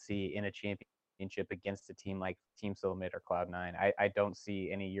that I could see in a championship against a team like Team Solomid or Cloud9. I don't see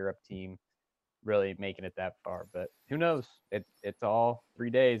any Europe team really making it that far, but who knows? It's all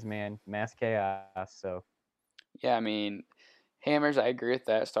 3 days, man. Mass chaos. So Yeah, I mean, Hammers, I agree with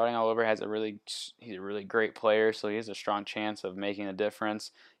that. Starting all over he's a really great player, so he has a strong chance of making a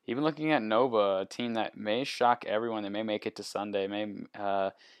difference. Even looking at Nova, a team that may shock everyone, they may make it to Sunday, may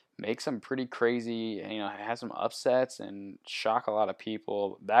make some pretty crazy, have some upsets and shock a lot of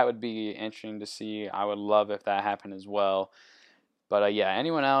people. That would be interesting to see. I would love if that happened as well. But yeah,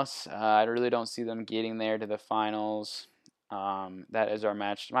 anyone else, I really don't see them getting there to the finals. That is our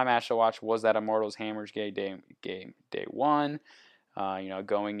match. My match to watch was that Immortals Hammers game day one.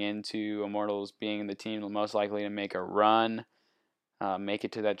 Going into Immortals being the team most likely to make a run, make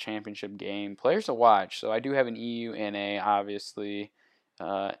it to that championship game. Players to watch. So I do have an EU NA, obviously.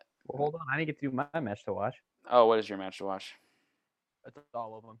 well, hold on, I didn't get to do my match to watch. Oh, what is your match to watch? It's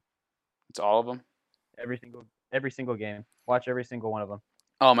all of them. It's all of them? Every single game. Watch every single one of them.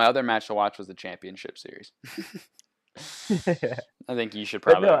 Oh, my other match to watch was the championship series. I think you should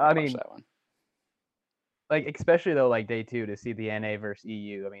But probably no, watch that one. Like, especially though, like day 2 to see the NA versus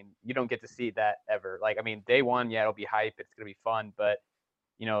EU. I mean, you don't get to see that ever. Like, I mean, day 1, yeah, it'll be hype. It's gonna be fun, but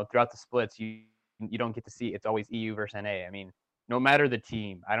throughout the splits, you don't get to see. It's always EU versus NA. I mean, no matter the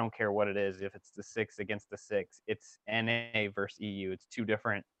team, I don't care what it is. If it's the 6 against the 6, it's NA versus EU. It's two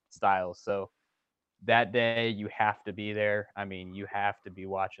different styles. So that day, you have to be there. I mean, you have to be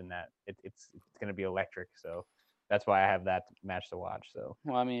watching that. It's gonna be electric. So that's why I have that match to watch. So.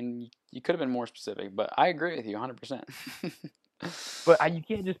 Well, I mean, you could have been more specific, but I agree with you 100%. But you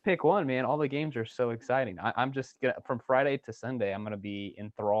can't just pick one, man. All the games are so exciting. I'm just gonna from Friday to Sunday. I'm gonna be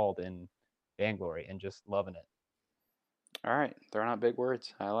enthralled in Vainglory and just loving it. All right, throwing out big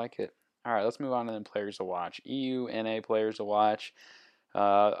words. I like it. All right, let's move on to the players to watch. EU, NA players to watch.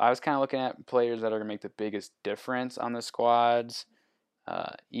 I was kind of looking at players that are gonna make the biggest difference on the squads.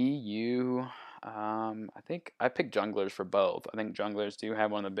 EU. I think I picked junglers for both. I think junglers do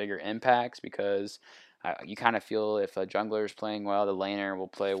have one of the bigger impacts because you kind of feel if a jungler is playing well, the laner will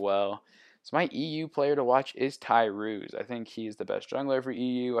play well. So my EU player to watch is Tyroos. I think he's the best jungler for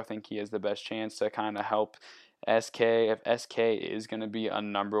EU. I think he has the best chance to kind of help SK. If SK is going to be a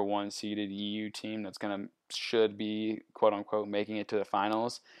number 1 seeded EU team should be quote unquote making it to the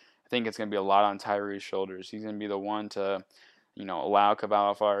finals, I think it's going to be a lot on Tyroos' shoulders. He's going to be the one to allow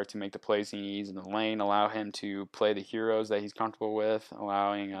Cavalifar to make the plays he needs in the lane, allow him to play the heroes that he's comfortable with,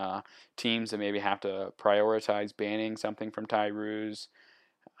 allowing teams that maybe have to prioritize banning something from Tyroos.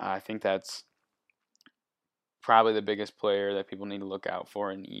 I think that's probably the biggest player that people need to look out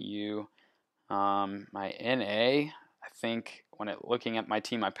for in EU. My NA, I think looking at my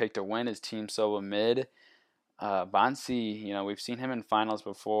team I picked to win is Team Solo Mid. Bansi, we've seen him in finals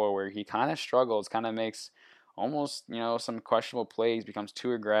before where he kind of struggles, kind of makes almost, some questionable plays, becomes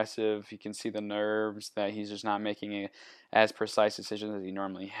too aggressive. You can see the nerves that he's just not making as precise decisions as he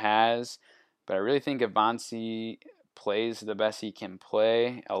normally has. But I really think if Bansi plays the best he can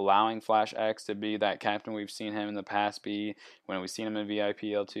play, allowing Flash X to be that captain we've seen him in the past be, when we've seen him in VIP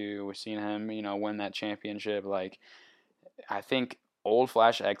L2, we've seen him, win that championship. Like, I think old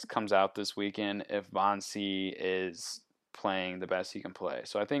Flash X comes out this weekend if Bansi is playing the best he can play.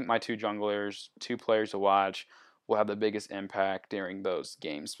 So I think my two junglers, 2 players to watch, will have the biggest impact during those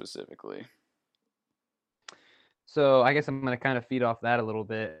games specifically. So I guess I'm going to kind of feed off that a little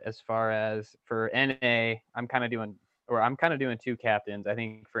bit as far as for NA, I'm kind of doing or I'm kind of doing 2 captains. I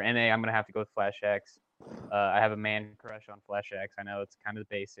think for NA, I'm gonna have to go with Flash X. I have a man crush on Flash X. I know it's kind of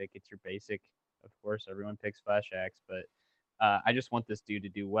basic. It's your basic, of course. Everyone picks Flash X, but I just want this dude to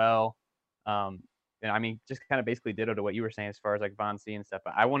do well. And I mean, just kind of basically ditto to what you were saying as far as like Von C and stuff.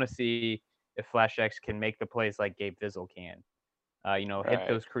 But I want to see if Flash X can make the plays like Gabe Fizzle can. Hit Right.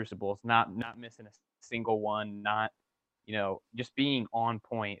 those crucibles, not missing a single one, not just being on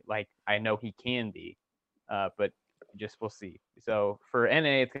point like I know he can be. But just we'll see. So for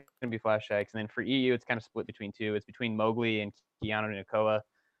NA, it's going to be Flash X, and then for EU, it's kind of split between 2. It's between Mowgli and Keanu Nakoa.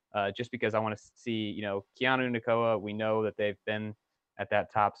 Just because I want to see, Keanu Nakoa, we know that they've been at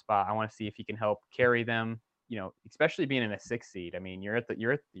that top spot. I want to see if he can help carry them, especially being in a 6 seed. I mean, you're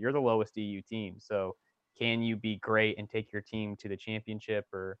the lowest EU team. So can you be great and take your team to the championship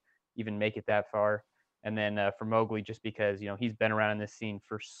or even make it that far? And then for Mowgli, just because, he's been around in this scene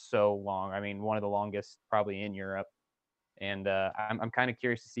for so long. I mean, one of the longest probably in Europe. And I'm kind of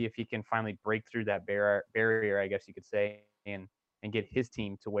curious to see if he can finally break through that barrier, I guess you could say, and get his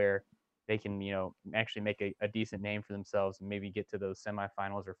team to where they can, actually make a decent name for themselves and maybe get to those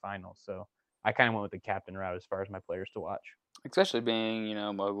semifinals or finals. So I kind of went with the captain route as far as my players to watch. Especially being,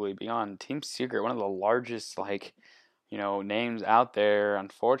 Mowgli beyond Team Secret, one of the largest, names out there.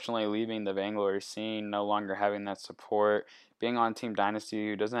 Unfortunately, leaving the Vainglory scene, no longer having that support. Being on Team Dynasty,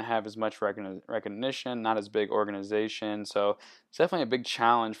 who doesn't have as much recognition, not as big organization. So it's definitely a big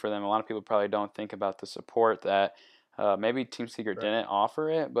challenge for them. A lot of people probably don't think about the support that maybe Team Secret didn't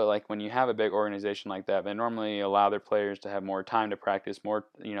offer it, but like when you have a big organization like that, they normally allow their players to have more time to practice, more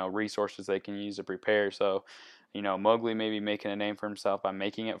resources they can use to prepare. So, Mowgli maybe making a name for himself by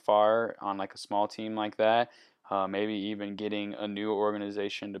making it far on like a small team like that. Maybe even getting a new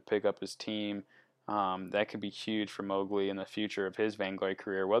organization to pick up his team. That could be huge for Mowgli in the future of his Vainglory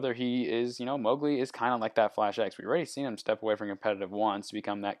career. Whether he is, Mowgli is kind of like that Flash X. We've already seen him step away from competitive once to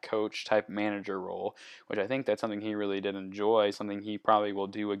become that coach type manager role, which I think that's something he really did enjoy, something he probably will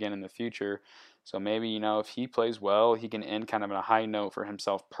do again in the future. So maybe, if he plays well, he can end kind of on a high note for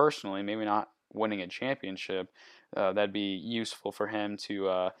himself personally, maybe not winning a championship. That'd be useful for him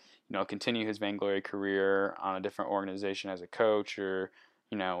to, continue his Vainglory career on a different organization as a coach or,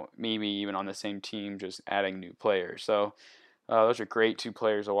 maybe even on the same team, just adding new players. So those are great 2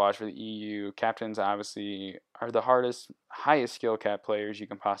 players to watch for the EU. Captains obviously are the highest skill cap players you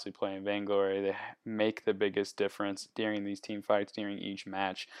can possibly play in Vainglory. They make the biggest difference during these team fights, during each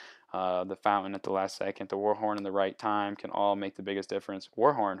match. The Fountain at the last second, the Warhorn in the right time can all make the biggest difference.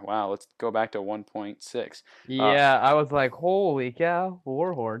 Warhorn, wow, let's go back to 1.6. Yeah, I was like, holy cow,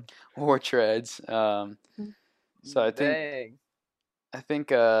 Warhorn. War Treads. So I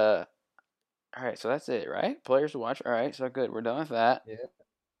think all right, so that's it, right? Players to watch. All right, so good. We're done with that. Yeah.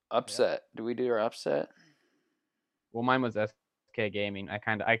 Upset. Do we do our upset? Well, mine was SK Gaming. I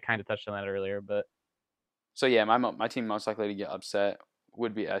kind of touched on that earlier, but So yeah, my team most likely to get upset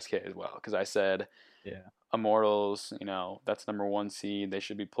would be SK as well, because I said Immortals. That's number 1 seed. They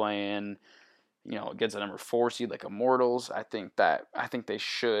should be playing, against a number 4 seed like Immortals. I think they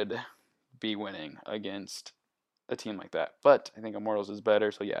should be winning against a team like that. But I think Immortals is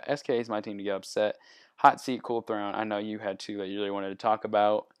better. So yeah, SK is my team to get upset. Hot seat, Cool Throne. I know you had 2 that you really wanted to talk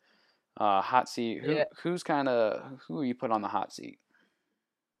about. Hot seat. Who are you put on the hot seat?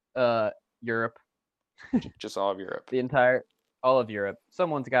 Europe. Just all of Europe. All of Europe.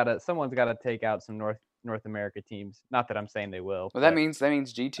 Someone's gotta take out some North America teams. Not that I'm saying they will. Well, that means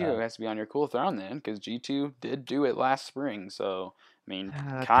G2 has to be on your Cool Throne then, because G2 did do it last spring. So I mean,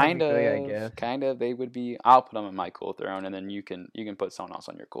 kind of, they would be. I'll put them in my Cool Throne, and then you can put someone else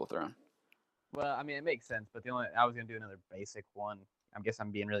on your Cool Throne. Well, I mean, it makes sense, but I was gonna do another basic one. I guess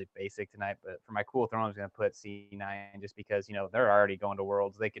I'm being really basic tonight, but for my Cool Throne, I was gonna put C9 just because they're already going to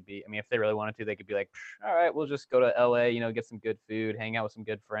Worlds. They could be. I mean, if they really wanted to, they could be like, all right, we'll just go to LA, get some good food, hang out with some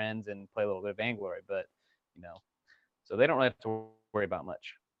good friends, and play a little bit of Vainglory. But so they don't really have to worry about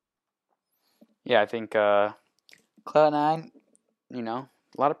much. Yeah, I think Cloud9, a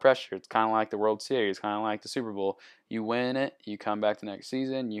lot of pressure. It's kind of like the World Series, kind of like the Super Bowl. You win it, you come back the next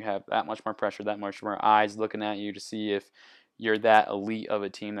season, you have that much more pressure, that much more eyes looking at you to see if you're that elite of a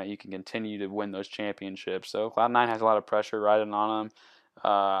team that you can continue to win those championships. So Cloud9 has a lot of pressure riding on them.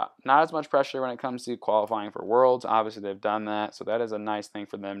 Not as much pressure when it comes to qualifying for Worlds. Obviously, they've done that, so that is a nice thing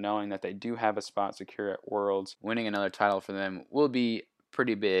for them, knowing that they do have a spot secure at Worlds. Winning another title for them will be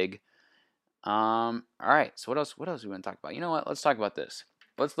pretty big. All right, so what else we want to talk about? You know what? Let's talk about this.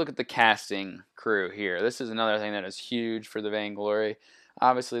 Let's look at the casting crew here. This is another thing that is huge for the Vainglory.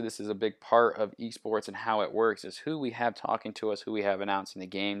 Obviously, this is a big part of esports and how it works, is who we have talking to us, who we have announcing the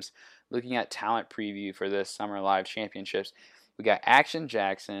games. looking at talent preview for this Summer Live Championships, we got Action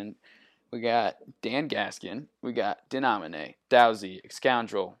Jackson, we got Dan Gaskin, we got Denomine, Dowsy,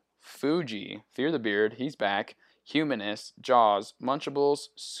 Scoundrel, Fuji, Fear the Beard, he's back, Humanist, Jaws, Munchables,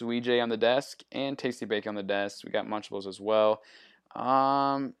 Sweet J on the desk, and Tasty Bake on the desk. We got Munchables as well.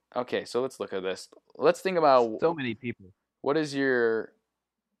 Okay, so let's look at this. Let's think about So many people.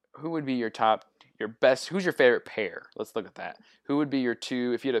 who would be your best, who's your favorite pair? Let's look at that. Who would be your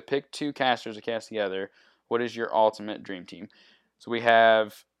two, if you had to pick two casters to cast together, what is your ultimate dream team? So we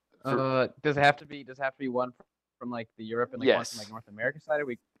have... Does it have to be one from like the Europe and like one from like North America side?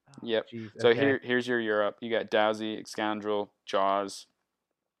 Yep. Geez, so okay. here's your Europe. You got Dowsy, Scoundrel, Jaws.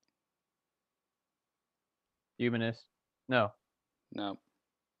 Humanist. No.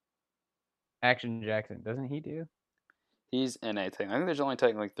 Action Jackson. Doesn't he do? He's NA thing. I think there's only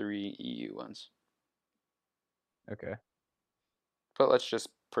technically 3 EU ones. Okay. But let's just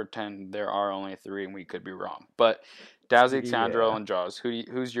pretend there are only 3 and we could be wrong. But Dowsy, Scoundrel, and Jaws.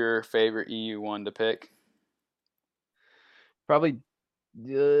 Who's your favorite EU one to pick? Probably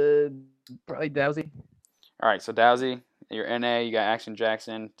Dowsy. All right, so Dowsy, your NA, you got Action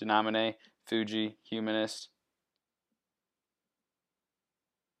Jackson, Denomine, Fuji, Humanist.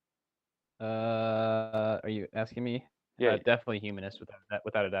 Are you asking me? Yeah. Definitely Humanist,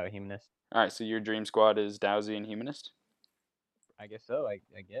 without a doubt, Humanist. All right, so your dream squad is Dowsy and Humanist? I guess so. I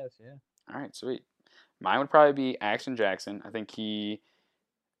guess, yeah. All right, sweet. Mine would probably be Action Jackson. I think he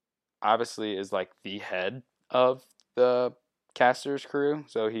obviously is like the head of the casters crew,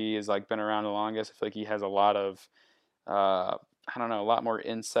 so he has like been around the longest. I feel like he has a lot of a lot more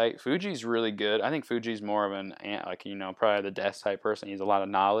insight. Fuji's really good. I think Fuji's more of an probably the desk type person. He has a lot of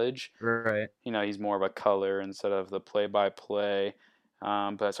knowledge. Right. He's more of a color instead of the play-by-play.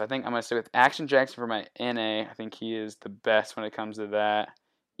 But so I think I'm gonna stay with Action Jackson for my NA. I think he is the best when it comes to that.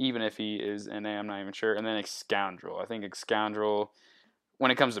 Even if he is NA, I'm not even sure. And then Scoundrel. I think Scoundrel,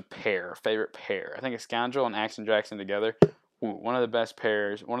 when it comes to favorite pair, I think Scoundrel and Action Jackson together, one of the best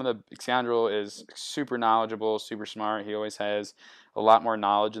pairs. Scoundrel is super knowledgeable, super smart. He always has a lot more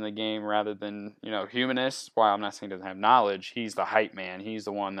knowledge in the game rather than, Humanist. While I'm not saying he doesn't have knowledge, he's the hype man. He's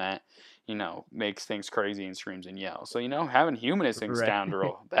the one that, makes things crazy and screams and yells. So, having Humanist and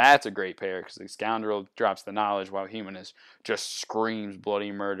Scoundrel, that's a great pair because the Scoundrel drops the knowledge while Humanist just screams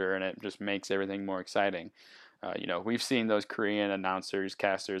bloody murder, and it just makes everything more exciting. We've seen those Korean announcers,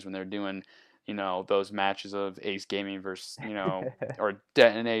 casters, when they're doing, those matches of Ace Gaming versus, or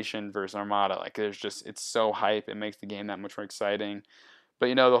Detonation versus Armada. Like, it's so hype. It makes the game that much more exciting.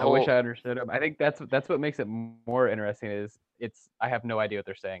 But, I wish I understood them. I think that's what makes it more interesting is I have no idea what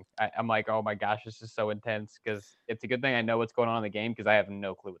they're saying. I'm like, oh my gosh, this is so intense because it's a good thing I know what's going on in the game because I have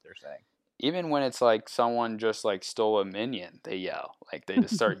no clue what they're saying. Even when it's like someone just like stole a minion, they yell. Like they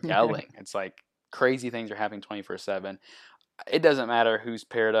just start yelling. It's like crazy things are happening 24/7. It doesn't matter who's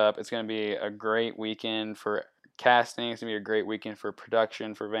paired up. It's going to be a great weekend for casting. It's going to be a great weekend for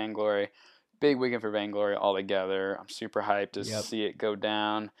production for Vainglory. Big weekend for Vainglory altogether. I'm super hyped to see it go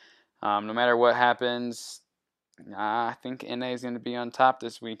down. No matter what happens, I think NA is going to be on top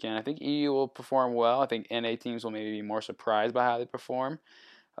this weekend. I think EU will perform well. I think NA teams will maybe be more surprised by how they perform.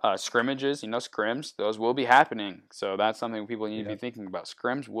 Scrimmages, scrims, those will be happening. So that's something people need to be thinking about.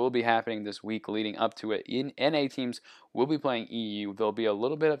 Scrims will be happening this week leading up to it. NA teams will be playing EU. There'll be a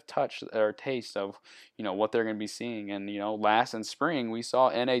little bit of touch or taste of, what they're going to be seeing. And, last in spring, we saw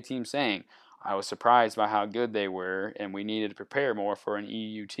NA teams saying, I was surprised by how good they were, and we needed to prepare more for an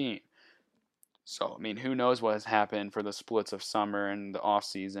EU team. So, who knows what has happened for the splits of summer and the off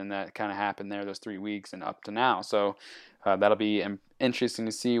season that kind of happened there those 3 weeks and up to now. So, that'll be interesting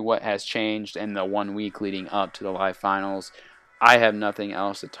to see what has changed in the 1 week leading up to the live finals. I have nothing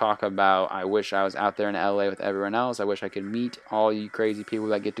else to talk about. I wish I was out there in LA with everyone else. I wish I could meet all you crazy people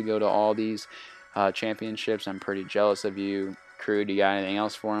that get to go to all these championships. I'm pretty jealous of you. Crew, do you got anything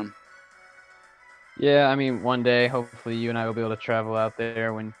else for them? Yeah, one day, hopefully you and I will be able to travel out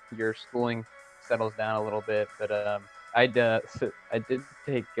there when your schooling settles down a little bit. But I did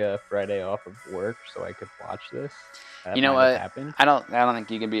take Friday off of work so I could watch this. You know what? I don't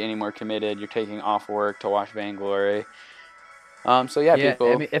think you can be any more committed. You're taking off work to watch Vainglory. So yeah,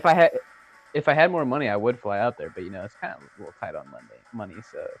 people. If I had more money, I would fly out there. But it's kind of a little tight on money.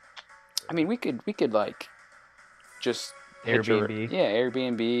 So we could like just Airbnb.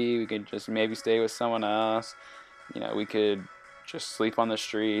 Airbnb. We could just maybe stay with someone else. We could just sleep on the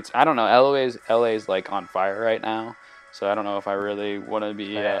streets. I don't know. LA is like on fire right now. So I don't know if I really want to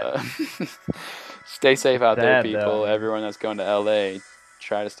be. Stay safe out there, people. Everyone that's going to LA,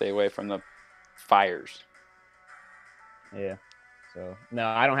 try to stay away from the fires. Yeah. So no,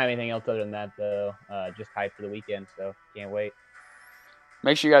 I don't have anything else other than that though. Just hyped for the weekend, so can't wait.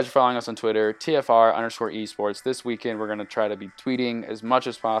 Make sure you guys are following us on Twitter, TFR_esports. This weekend, we're going to try to be tweeting as much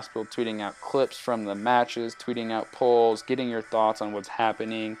as possible, tweeting out clips from the matches, tweeting out polls, getting your thoughts on what's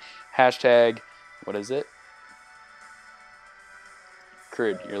happening. Hashtag, what is it?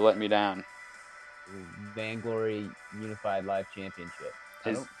 Crude, you're letting me down. Vainglory Unified Live Championship.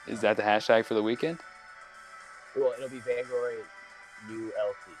 Is that the hashtag for the weekend? Well, it'll be Vainglory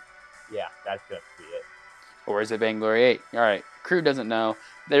ULC. Yeah, that's going to be it. Or is it Vainglory 8? All right. Crew doesn't know.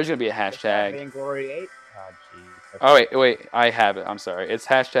 There's going to be a hashtag. Vainglory 8? Oh, jeez. Oh, wait. I have it. I'm sorry. It's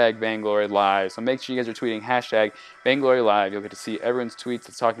hashtag Vainglory Live. So make sure you guys are tweeting hashtag Vainglory Live. You'll get to see everyone's tweets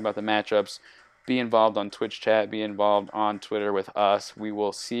that's talking about the matchups. Be involved on Twitch chat. Be involved on Twitter with us. We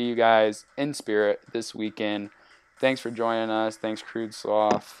will see you guys in spirit this weekend. Thanks for joining us. Thanks, Crude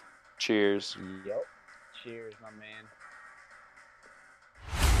Sloth. Cheers. Yep. Cheers, my man.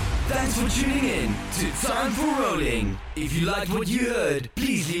 Thanks for tuning in to Time for Rolling. If you liked what you heard,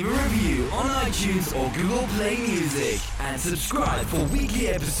 please leave a review on iTunes or Google Play Music and subscribe for weekly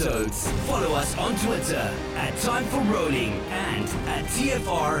episodes. Follow us on Twitter at Time for Rolling and at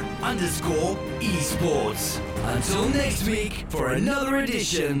TFR_esports. Until next week for another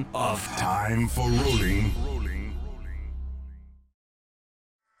edition of Time for Rolling.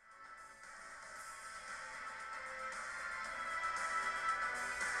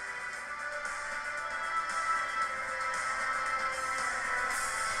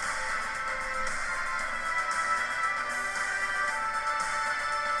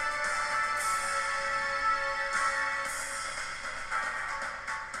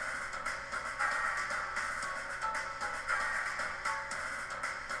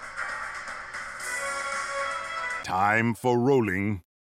 Time for Rolling.